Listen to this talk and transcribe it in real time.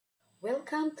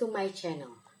Welcome to my channel.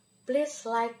 Please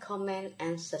like, comment,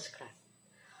 and subscribe.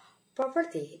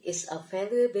 Property is a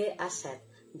valuable asset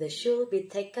that should be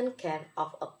taken care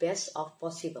of as best as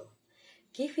possible,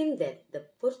 given that the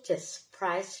purchase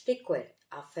price requires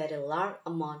a very large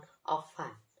amount of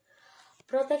funds.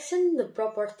 Protecting the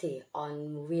property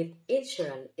on with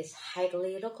insurance is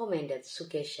highly recommended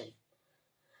suggestion.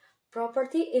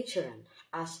 Property insurance,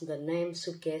 as the name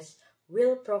suggests,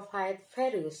 will provide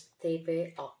various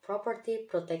types of property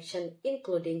protection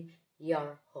including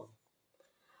your home.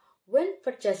 When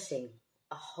purchasing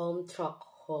a home through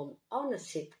home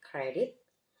ownership credit,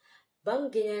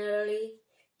 banks generally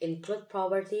include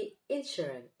property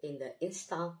insurance in the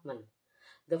installment.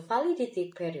 The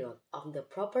validity period of the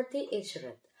property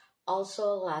insurance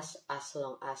also lasts as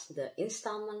long as the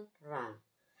installment runs.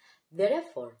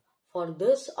 Therefore, for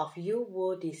those of you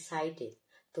who decided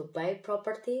to buy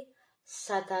property,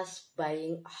 such as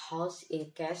buying a house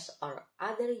in cash or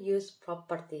other used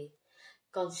property,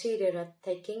 consider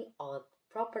taking out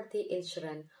property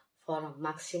insurance for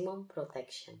maximum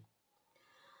protection.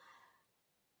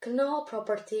 No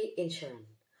property insurance.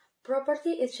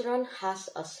 Property insurance has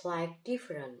a slight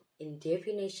difference in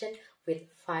definition with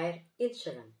fire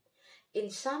insurance. In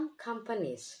some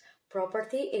companies,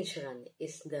 property insurance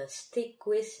is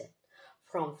distinguished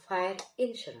from fire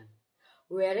insurance,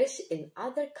 whereas in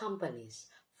other companies,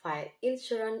 fire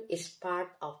insurance is part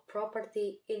of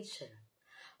property insurance.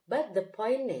 But the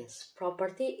point is,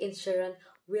 property insurance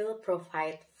will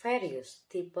provide various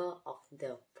types of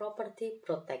the property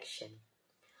protection.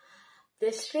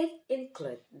 These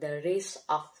include the risk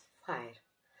of fire,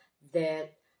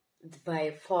 death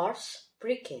by force,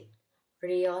 break-in,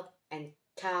 riot, and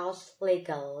cause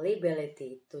legal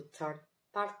liability to third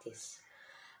parties,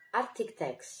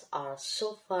 architects or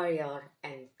surveyor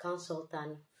and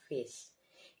consultant fees,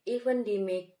 even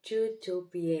damage due to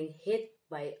being hit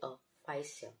by a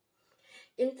vehicle.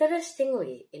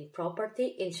 Interestingly, in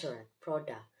property insurance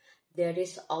product, there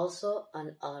is also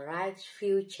an all-rights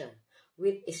feature,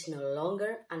 which is no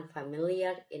longer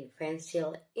unfamiliar in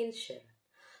vehicle insurance.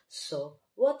 So,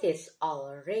 what is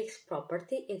all-risk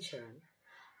property insurance?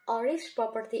 All-risk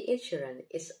property insurance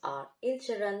is our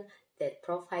insurance that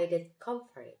provided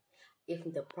coverage if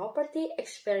the property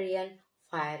experiences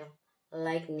fire,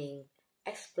 lightning,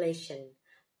 explosion,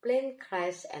 plane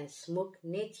crash, and smoke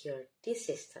nature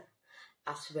disaster,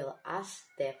 as well as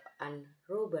theft and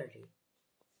robbery.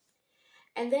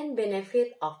 And then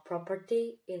benefit of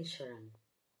property insurance.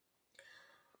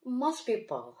 Most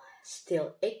people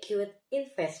still equate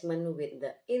investment with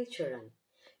the insurance.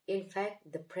 In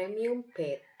fact, the premium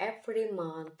paid every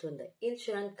month to the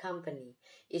insurance company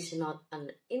is not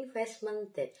an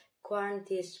investment that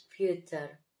guarantees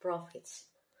future profits.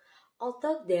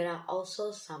 Although there are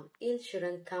also some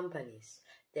insurance companies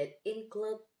that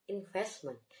include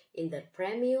investment in the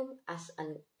premium as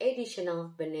an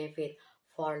additional benefit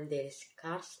for their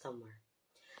customer.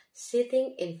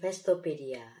 Citing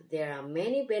Investopedia, there are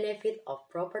many benefits of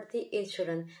property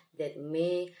insurance that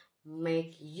may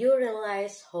make you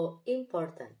realize how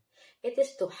important it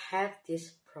is to have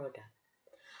this product.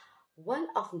 One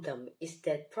of them is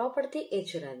that property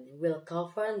insurance will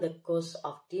cover the cost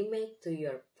of damage to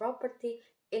your property,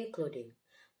 including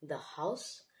the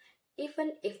house,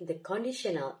 even if the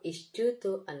conditional is due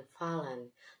to a fallen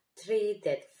tree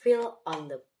that fell on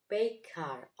the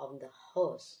backyard of the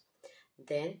house.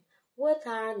 Then, what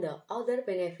are the other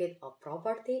benefits of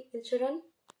property insurance?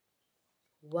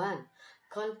 1.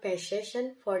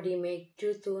 Compensation for damage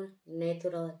due to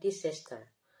natural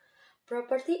disaster.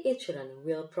 Property insurance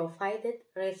will provide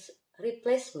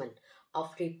replacement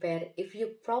of repair if your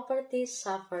property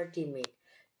suffered damage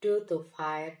due to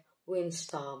fire,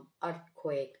 windstorm,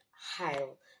 earthquake,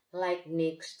 hail,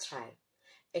 lightning strike,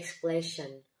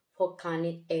 explosion,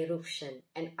 volcanic eruption,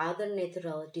 and other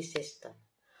natural disasters.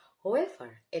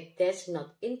 However, it does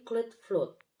not include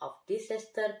flood of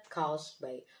disaster caused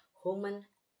by human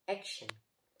action.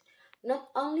 Not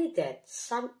only that,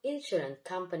 some insurance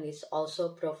companies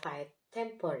also provide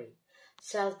temporary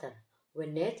shelter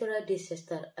when natural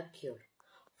disasters occur.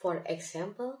 For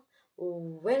example,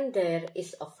 when there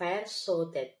is a fire so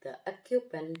that the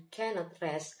occupant cannot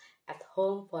rest at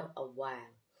home for a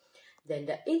while, then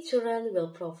the insurance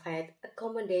will provide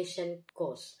accommodation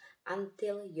costs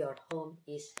until your home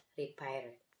is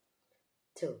repaired.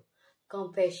 2.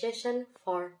 Compensation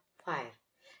for fire.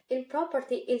 In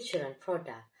property insurance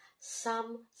products,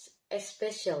 some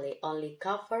especially only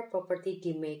cover property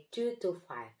damage due to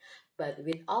fire, but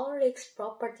with all-risk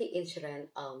property insurance,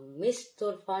 a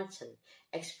misdisposition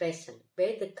expression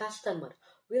by the customer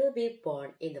will be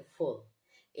borne in full.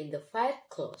 In the fire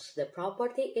clause, the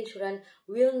property insurance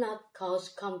will not cause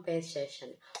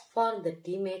compensation for the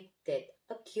damage that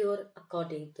occurred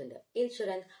according to the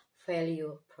insurance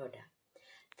value product.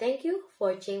 Thank you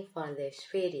for watching for this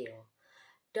video.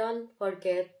 Don't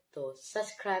forget to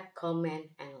subscribe,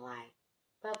 comment, and like.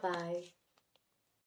 Bye-bye.